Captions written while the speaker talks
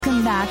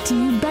back to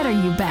You Better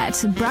You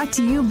Bet, brought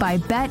to you by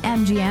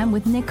BetMGM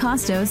with Nick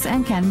Costos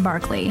and Ken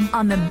Barkley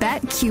on the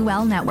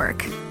BetQL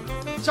network.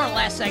 It's our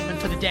last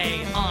segment for the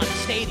day on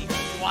Stadium.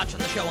 If you're watching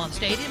the show on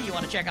Stadium, you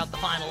want to check out the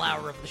final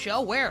hour of the show,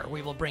 where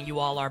we will bring you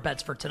all our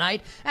bets for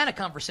tonight and a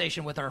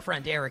conversation with our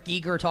friend Eric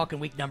Eager, talking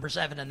week number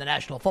 7 in the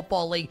National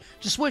Football League.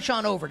 Just switch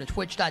on over to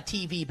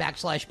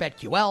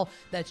twitch.tv/BetQL.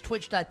 That's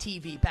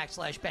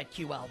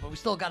twitch.tv/BetQL. But we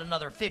still got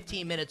another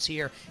 15 minutes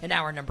here in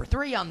hour number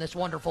 3 on this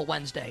wonderful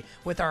Wednesday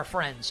with our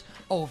friends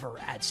over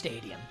at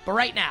Stadium. But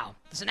right now,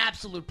 it's an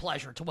absolute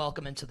pleasure to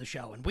welcome into the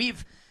show. And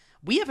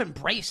we have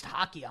embraced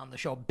hockey on the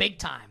show big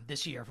time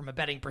this year from a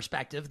betting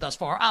perspective thus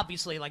far.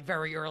 Obviously, like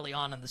very early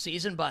on in the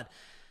season, but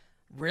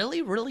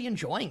really, really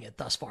enjoying it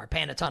thus far.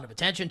 Paying a ton of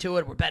attention to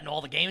it. We're betting all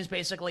the games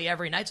basically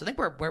every night. So I think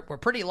we're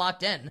pretty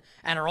locked in,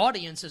 and our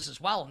audience is as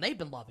well, and they've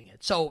been loving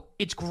it. So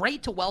it's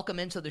great to welcome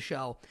into the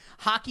show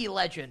hockey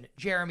legend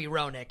Jeremy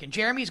Roenick. And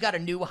Jeremy's got a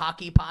new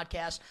hockey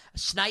podcast,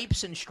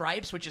 Snipes and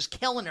Stripes, which is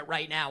killing it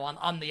right now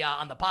on the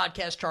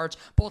podcast charts,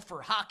 both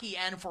for hockey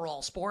and for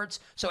all sports.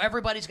 So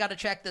everybody's got to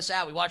check this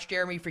out. We watched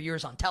Jeremy for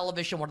years on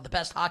television, one of the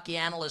best hockey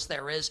analysts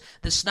there is.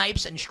 The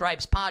Snipes and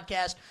Stripes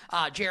podcast.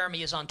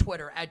 Jeremy is on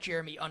Twitter at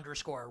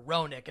Jeremy_Roenick.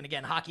 And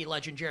again, hockey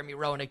legend Jeremy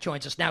Roenick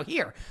joins us now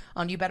here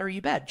on You Better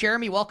You Bet.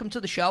 Jeremy, welcome to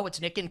the show.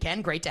 It's Nick and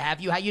Ken. Great to have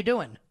you. How you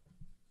doing?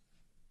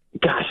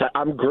 Gosh,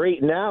 I'm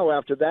great now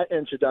after that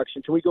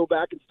introduction. Can we go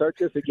back and start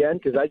this again?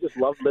 Because I just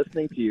love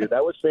listening to you.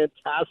 That was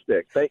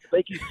fantastic.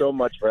 Thank you so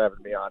much for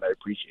having me on. I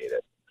appreciate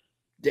it.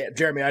 Yeah,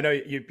 Jeremy, I know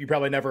you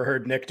probably never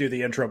heard Nick do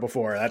the intro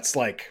before. That's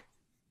like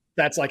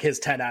his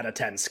 10 out of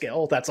 10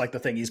 skill. That's like the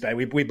thing he's been.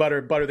 We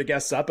butter the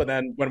guests up, and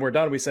then when we're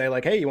done, we say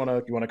like, hey, you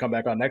want to come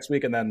back on next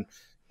week? And then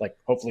like,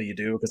 hopefully you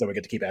do, because then we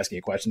get to keep asking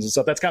you questions and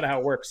stuff. That's kind of how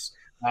it works.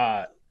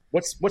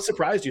 What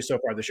surprised you so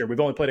far this year? We've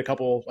only played a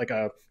couple,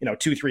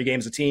 2-3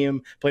 games a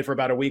team, played for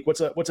about a week.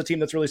 What's a team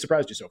that's really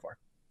surprised you so far?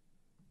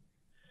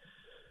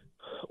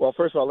 Well,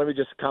 first of all, let me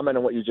just comment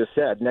on what you just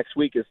said. Next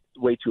week is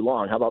way too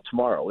long. How about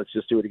tomorrow? Let's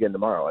just do it again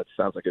tomorrow. It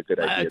sounds like a good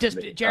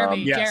idea.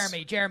 Jeremy, yes.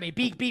 Jeremy,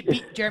 be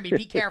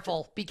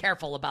careful. Be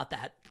careful about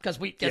that, because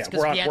we're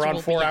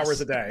on 4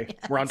 hours a day.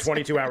 We're on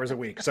 22 hours a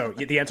week. So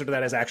the answer to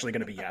that is actually going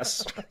to be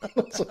yes.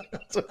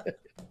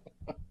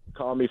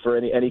 Call me for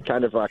any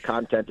kind of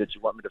content that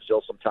you want me to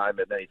fill some time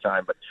at any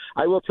time. But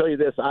I will tell you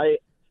this: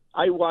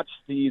 I watched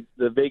the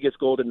Vegas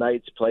Golden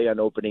Knights play on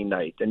opening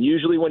night, and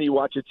usually when you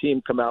watch a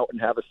team come out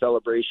and have a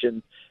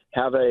celebration,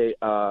 have a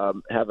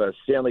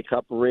Stanley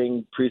Cup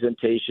ring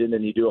presentation,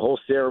 and you do a whole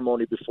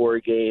ceremony before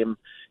a game,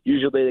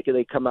 usually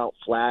they come out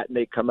flat and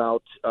they come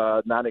out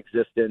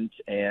non-existent,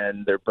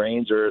 and their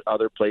brains are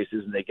other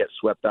places, and they get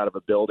swept out of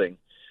a building.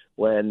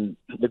 When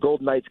the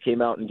Golden Knights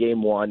came out in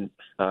Game 1,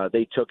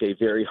 they took a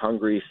very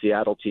hungry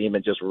Seattle team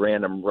and just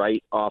ran them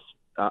right off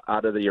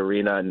out of the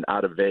arena and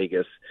out of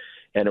Vegas.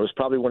 And it was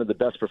probably one of the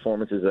best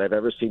performances that I've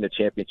ever seen a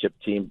championship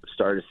team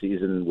start a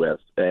season with.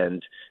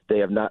 And they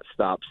have not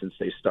stopped since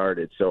they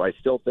started. So I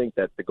still think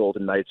that the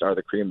Golden Knights are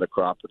the cream of the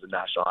crop of the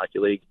National Hockey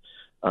League.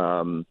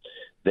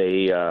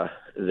 They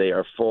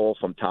are full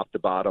from top to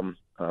bottom,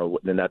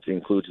 and that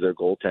includes their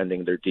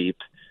goaltending. They're deep.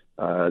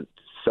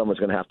 Someone's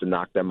going to have to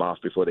knock them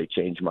off before they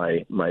change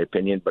my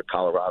opinion. But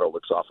Colorado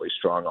looks awfully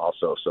strong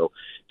also. So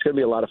it's going to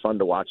be a lot of fun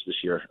to watch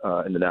this year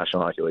in the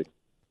National Hockey League.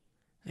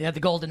 Yeah,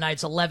 the Golden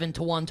Knights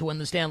 11-1 to win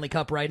the Stanley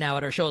Cup right now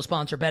at our show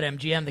sponsor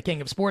BetMGM, the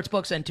king of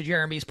sportsbooks, and to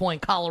Jeremy's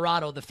point,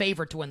 Colorado, the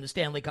favorite to win the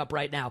Stanley Cup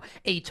right now,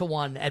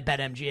 8-1 at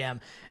BetMGM.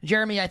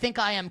 Jeremy, I think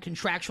I am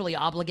contractually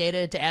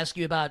obligated to ask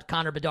you about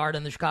Connor Bedard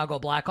and the Chicago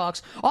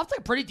Blackhawks. Off to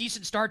a pretty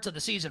decent start to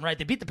the season, right?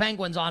 They beat the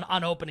Penguins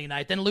on opening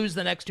night, then lose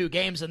the next 2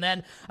 games, and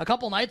then a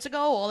couple nights ago,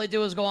 all they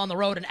do is go on the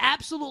road and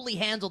absolutely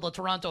handle the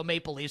Toronto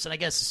Maple Leafs, and I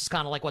guess this is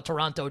kind of like what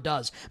Toronto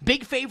does.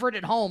 Big favorite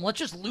at home. Let's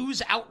just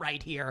lose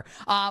outright here.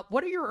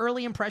 What are your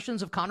early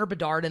impressions of Connor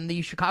Bedard and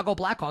the Chicago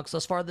Blackhawks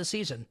thus far this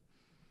season?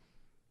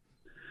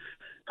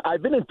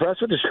 I've been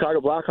impressed with the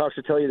Chicago Blackhawks,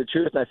 to tell you the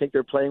truth, and I think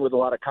they're playing with a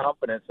lot of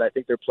confidence. I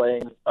think they're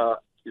playing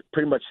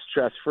pretty much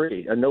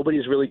stress-free, and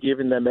nobody's really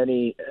giving them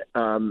any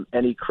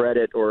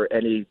credit or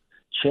any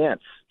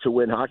chance to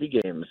win hockey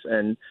games,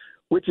 and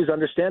which is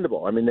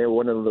understandable. I mean, they were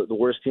one of the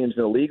worst teams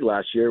in the league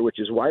last year,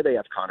 which is why they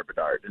have Connor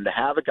Bedard. And to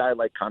have a guy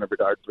like Connor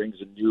Bedard brings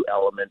a new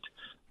element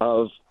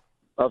of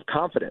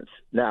confidence.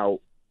 Now,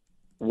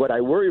 what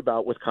I worry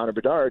about with Connor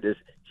Bedard is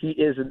he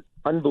is an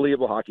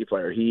unbelievable hockey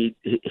player.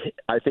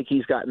 I think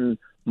he's gotten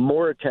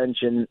more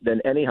attention than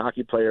any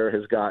hockey player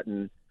has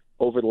gotten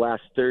over the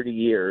last 30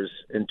 years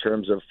in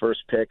terms of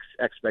first picks,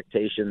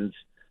 expectations,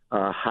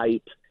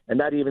 hype, and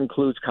that even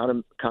includes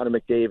Connor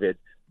McDavid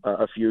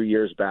a few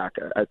years back.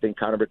 I think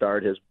Connor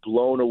Bedard has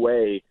blown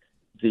away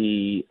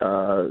the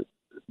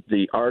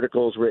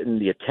articles written,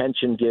 the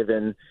attention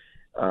given.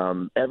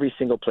 Every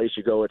single place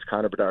you go, it's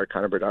Connor Bedard,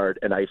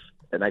 and I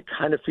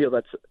kind of feel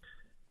that's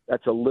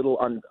a little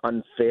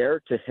unfair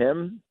to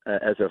him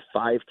as a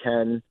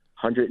 5'10",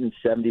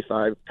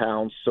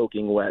 175-pound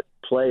soaking wet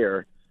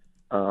player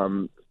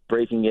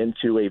breaking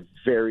into a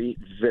very,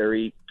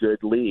 very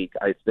good league.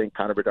 I think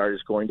Connor Bedard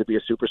is going to be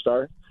a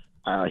superstar.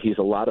 He's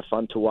a lot of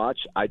fun to watch.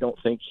 I don't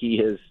think he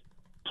has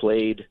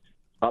played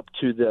up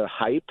to the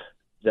hype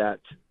that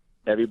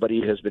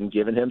everybody has been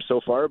giving him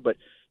so far, but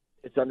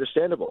it's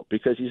understandable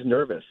because he's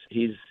nervous.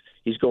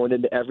 He's going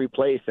into every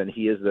place, and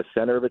he is the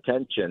center of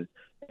attention,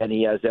 and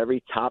he has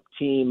every top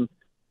team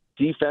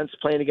defense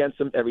playing against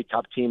him, every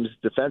top team's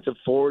defensive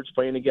forwards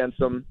playing against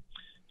him.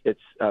 It's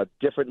a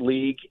different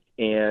league,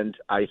 and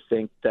I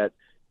think that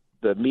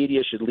the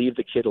media should leave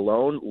the kid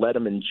alone, let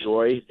him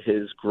enjoy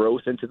his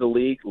growth into the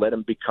league, let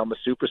him become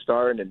a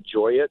superstar and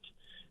enjoy it,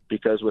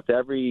 because with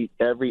every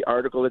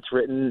article that's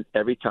written,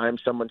 every time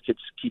someone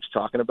keeps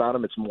talking about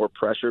him, it's more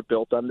pressure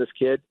built on this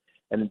kid.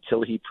 And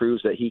until he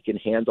proves that he can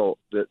handle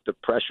the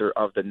pressure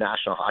of the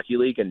National Hockey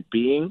League and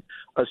being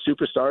a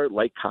superstar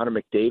like Connor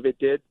McDavid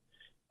did,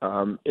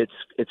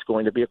 it's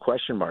going to be a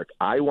question mark.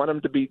 I want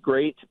him to be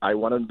great. I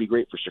want him to be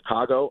great for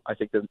Chicago. I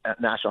think the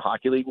National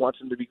Hockey League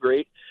wants him to be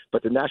great,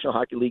 but the National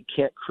Hockey League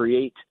can't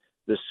create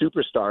the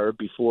superstar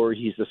before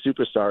he's the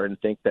superstar and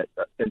think that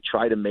and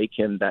try to make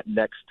him that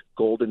next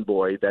golden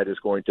boy that is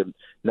going to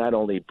not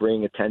only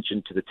bring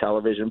attention to the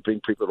television, bring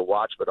people to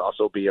watch, but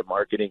also be a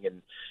marketing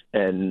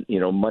and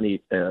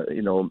money,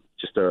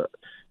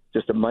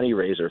 just a money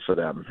raiser for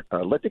them.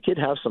 Let the kid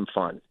have some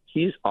fun.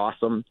 He's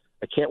awesome.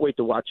 I can't wait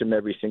to watch him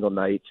every single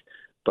night,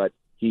 but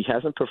he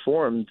hasn't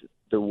performed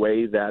the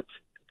way that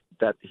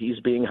he's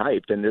being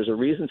hyped, and there's a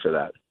reason for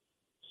that.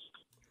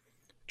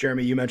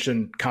 Jeremy, you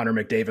mentioned Connor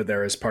McDavid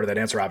there as part of that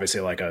answer.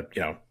 Obviously, like a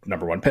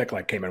number one pick,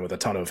 like came in with a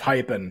ton of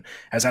hype and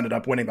has ended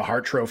up winning the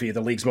Hart Trophy,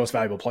 the league's most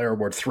valuable player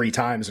award 3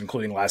 times,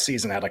 including last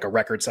season. Had like a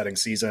record-setting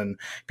season.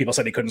 People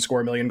said he couldn't score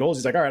 1 million goals.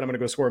 He's like, all right, I'm going to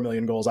go score 1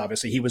 million goals.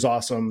 Obviously, he was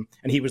awesome,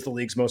 and he was the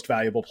league's most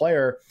valuable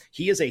player.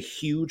 He is a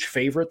huge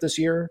favorite this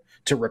year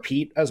to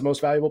repeat as most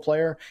valuable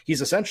player.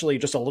 He's essentially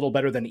just a little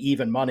better than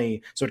even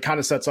money, so it kind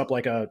of sets up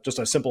like just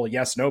a simple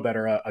yes/no bet,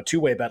 or a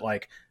two-way bet.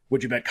 Like,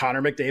 would you bet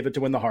Connor McDavid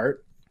to win the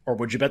Hart? Or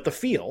would you bet the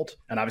field?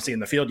 And obviously in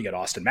the field, you get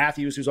Austin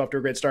Matthews, who's off to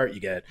a great start. You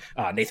get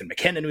Nathan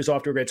McKinnon, who's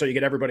off to a great start. You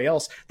get everybody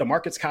else. The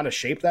market's kind of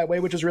shaped that way,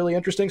 which is really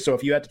interesting. So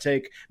if you had to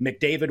take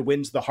McDavid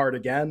wins the Hart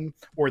again,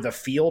 or the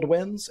field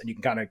wins, and you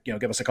can kind of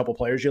give us a couple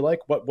players you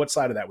like, what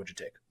side of that would you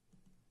take?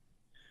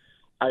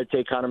 I'd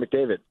take Connor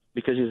McDavid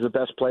because he's the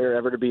best player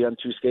ever to be on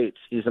 2 skates.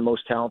 He's the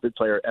most talented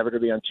player ever to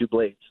be on 2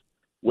 blades.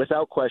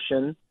 Without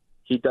question,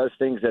 he does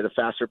things at a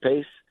faster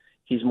pace.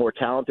 He's more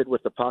talented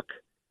with the puck.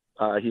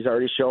 He's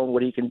already shown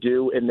what he can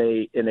do in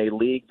a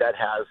league that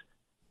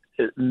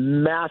has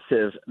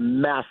massive,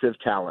 massive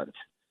talent.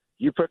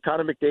 You put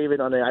Connor McDavid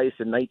on the ice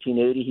in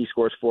 1980, he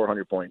scores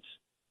 400 points.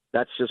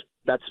 That's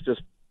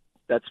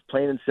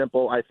plain and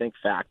simple, I think,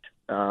 fact.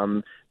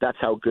 That's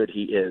how good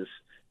he is.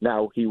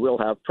 Now, he will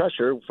have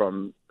pressure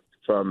from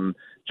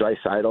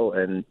Draisaitl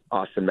and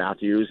Austin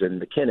Matthews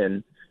and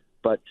McKinnon,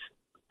 but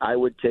I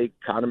would take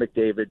Connor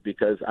McDavid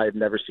because I've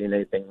never seen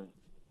anything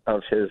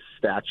of his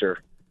stature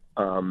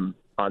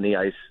on the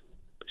ice,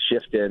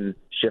 shift in,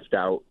 shift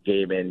out,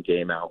 game in,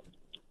 game out.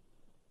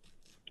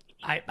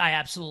 I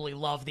absolutely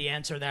love the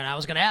answer there. And I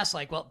was going to ask,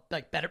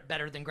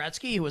 better than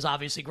Gretzky, who was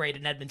obviously great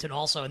in Edmonton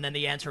also, and then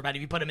the answer about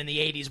if you put him in the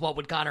 80s, what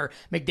would Connor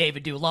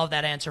McDavid do? Love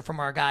that answer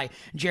from our guy,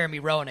 Jeremy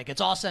Roenick.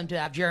 It's awesome to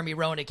have Jeremy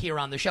Roenick here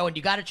on the show, and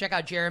you got to check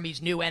out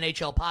Jeremy's new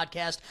NHL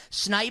podcast,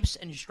 Snipes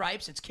and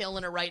Stripes. It's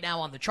killing it right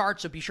now on the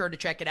charts, so be sure to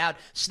check it out.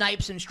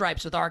 Snipes and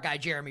Stripes with our guy,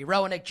 Jeremy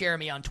Roenick.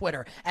 Jeremy on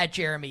Twitter, at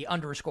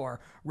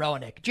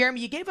Jeremy_Roenick. Jeremy,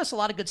 you gave us a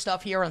lot of good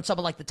stuff here on some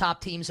of the top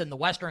teams in the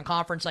Western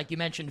Conference. Like you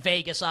mentioned,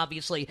 Vegas,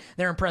 obviously,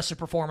 their impressive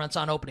performance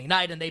on opening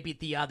night, and they beat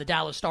the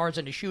Dallas Stars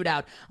in a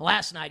shootout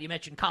last night. You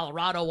mentioned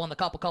Colorado won the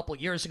cup a couple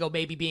years ago,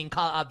 maybe being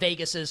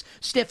Vegas's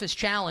stiffest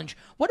challenge.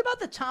 What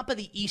about the top of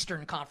the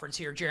Eastern Conference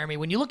here, Jeremy?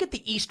 When you look at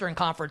the Eastern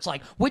Conference,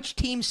 which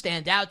teams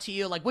stand out to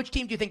you? Which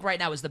team do you think right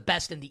now is the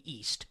best in the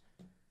East?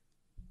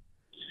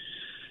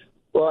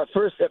 Well, at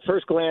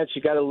first glance,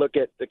 you got to look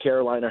at the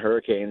Carolina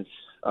Hurricanes.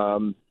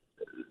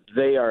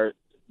 They are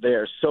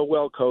so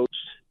well coached.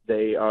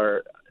 They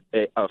are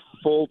a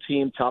full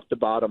team, top to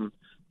bottom.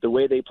 The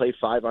way they play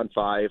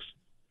 5-on-5,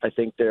 I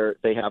think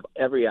they have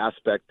every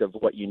aspect of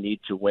what you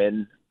need to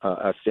win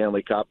a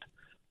Stanley Cup.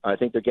 I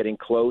think they're getting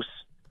close.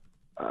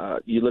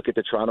 You look at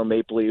the Toronto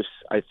Maple Leafs.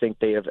 I think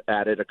they have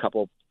added a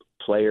couple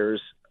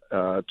players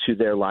to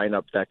their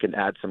lineup that can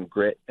add some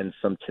grit and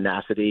some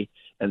tenacity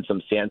and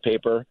some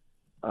sandpaper.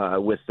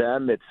 With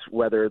them, it's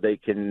whether they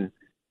can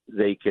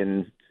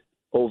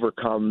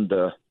overcome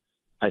the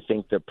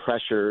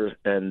pressure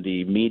and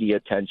the media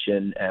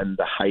attention and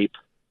the hype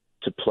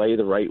to play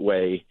the right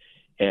way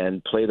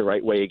and play the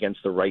right way against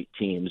the right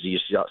teams. You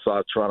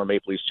saw Toronto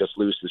Maple Leafs just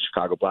lose to the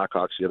Chicago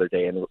Blackhawks the other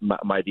day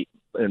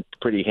and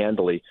pretty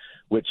handily,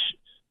 which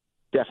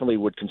definitely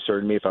would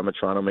concern me if I'm a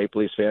Toronto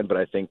Maple Leafs fan. But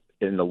I think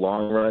in the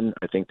long run,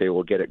 I think they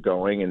will get it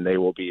going and they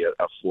will be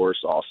a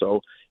force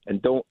also.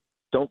 And don't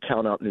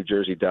count out New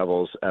Jersey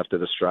Devils after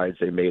the strides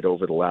they made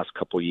over the last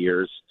couple of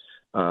years.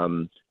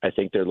 I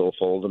think they're a little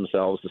full of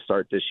themselves to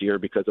start this year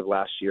because of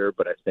last year,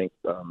 but I think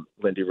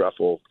Lindy Ruff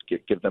will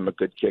give them a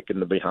good kick in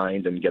the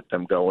behind and get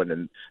them going,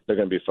 and they're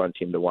going to be a fun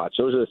team to watch.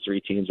 Those are the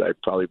 3 teams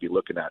I'd probably be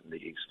looking at in the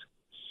East.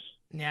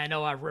 Yeah, I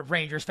know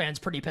Rangers fans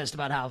pretty pissed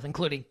about how,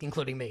 including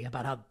me,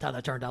 about how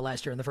that turned out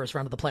last year in the first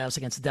round of the playoffs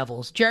against the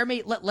Devils.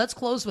 Jeremy, let's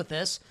close with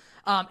this.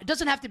 It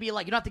doesn't have to be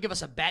like, you don't have to give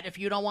us a bet if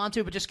you don't want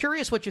to, but just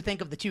curious what you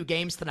think of the two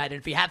games tonight, and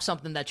if you have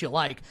something that you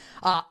like.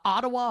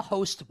 Ottawa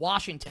hosts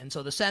Washington,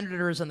 so the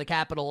Senators and the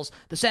Capitals.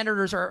 The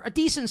Senators are a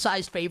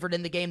decent-sized favorite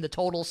in the game, the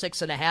total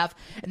 6.5.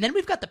 And then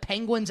we've got the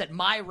Penguins at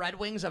my Red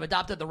Wings. I've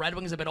adopted the Red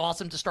Wings. Have been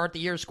awesome to start the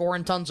year,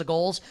 scoring tons of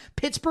goals.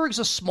 Pittsburgh's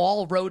a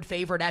small road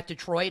favorite at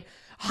Detroit.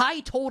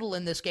 High total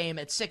in this game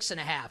at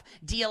 6.5.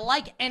 Do you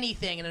like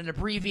anything in an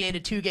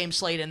abbreviated two-game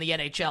slate in the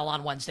NHL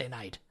on Wednesday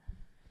night?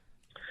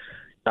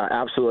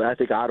 Absolutely. I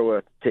think Ottawa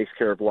takes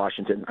care of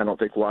Washington. I don't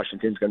think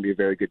Washington's going to be a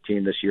very good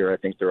team this year. I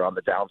think they're on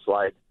the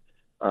downslide.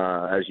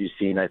 As you've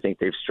seen, I think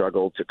they've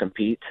struggled to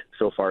compete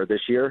so far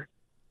this year.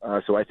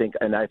 So I think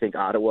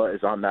Ottawa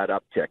is on that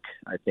uptick.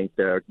 I think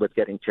with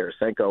getting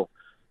Tarasenko,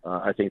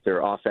 I think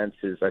their offense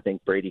is, I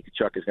think Brady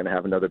Tkachuk is going to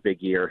have another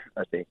big year.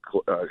 I think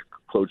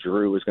Claude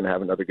Giroux is going to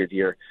have another good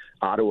year.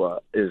 Ottawa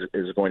is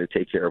going to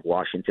take care of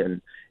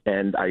Washington.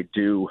 And I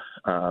do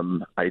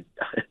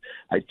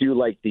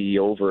like the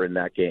over in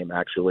that game,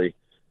 actually.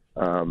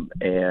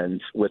 And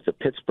with the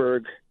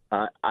Pittsburgh,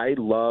 I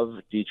love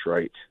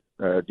Detroit.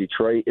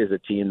 Detroit is a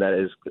team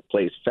that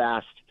plays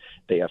fast.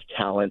 They have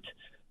talent.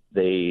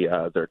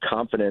 They're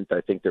confident. I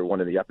think they're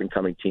one of the up and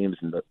coming teams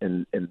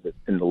in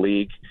the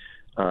league.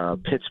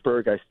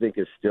 Pittsburgh, I think,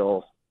 is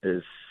still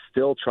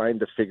trying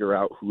to figure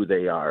out who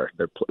they are.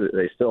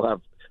 They still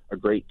have a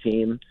great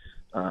team.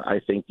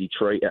 I think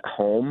Detroit at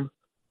home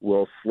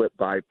will slip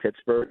by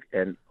Pittsburgh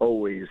and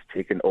always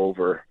take an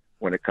over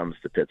when it comes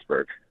to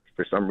Pittsburgh.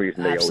 For some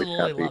reason, they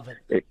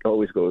it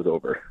always goes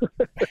over.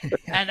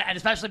 and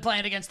especially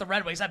playing against the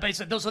Red Wings.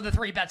 Those are the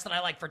three bets that I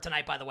like for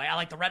tonight, by the way. I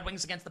like the Red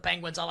Wings against the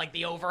Penguins. I like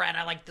the over, and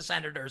I like the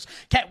Senators.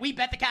 We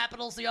bet the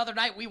Capitals the other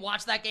night. We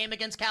watched that game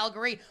against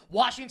Calgary.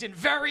 Washington,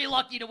 very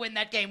lucky to win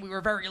that game. We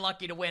were very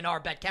lucky to win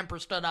our bet. Kemper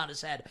stood on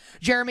his head.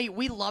 Jeremy,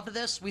 we loved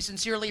this. We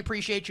sincerely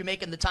appreciate you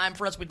making the time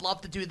for us. We'd love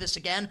to do this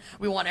again.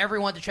 We want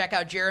everyone to check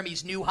out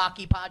Jeremy's new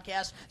hockey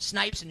podcast,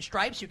 Snipes and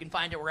Stripes. You can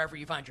find it wherever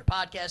you find your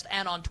podcast,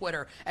 and on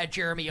Twitter at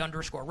Jeremy_Roenick.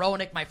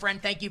 My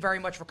friend, thank you very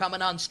much for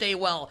coming on. Stay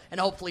well, and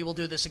hopefully we'll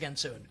do this again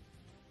soon.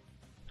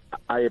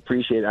 I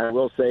appreciate it. I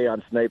will say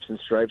on Snipes and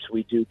Stripes,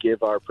 we do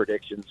give our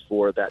predictions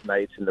for that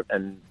night's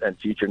and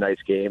future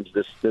night's games.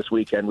 This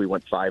weekend we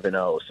went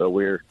 5-0, so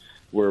we're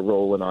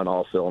rolling on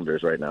all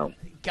cylinders right now.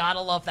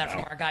 Gotta love that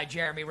from our guy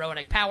Jeremy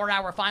Roenick. Power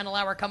Hour, Final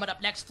Hour coming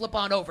up next. Flip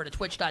on over to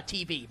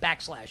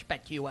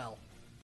twitch.tv/BetQL.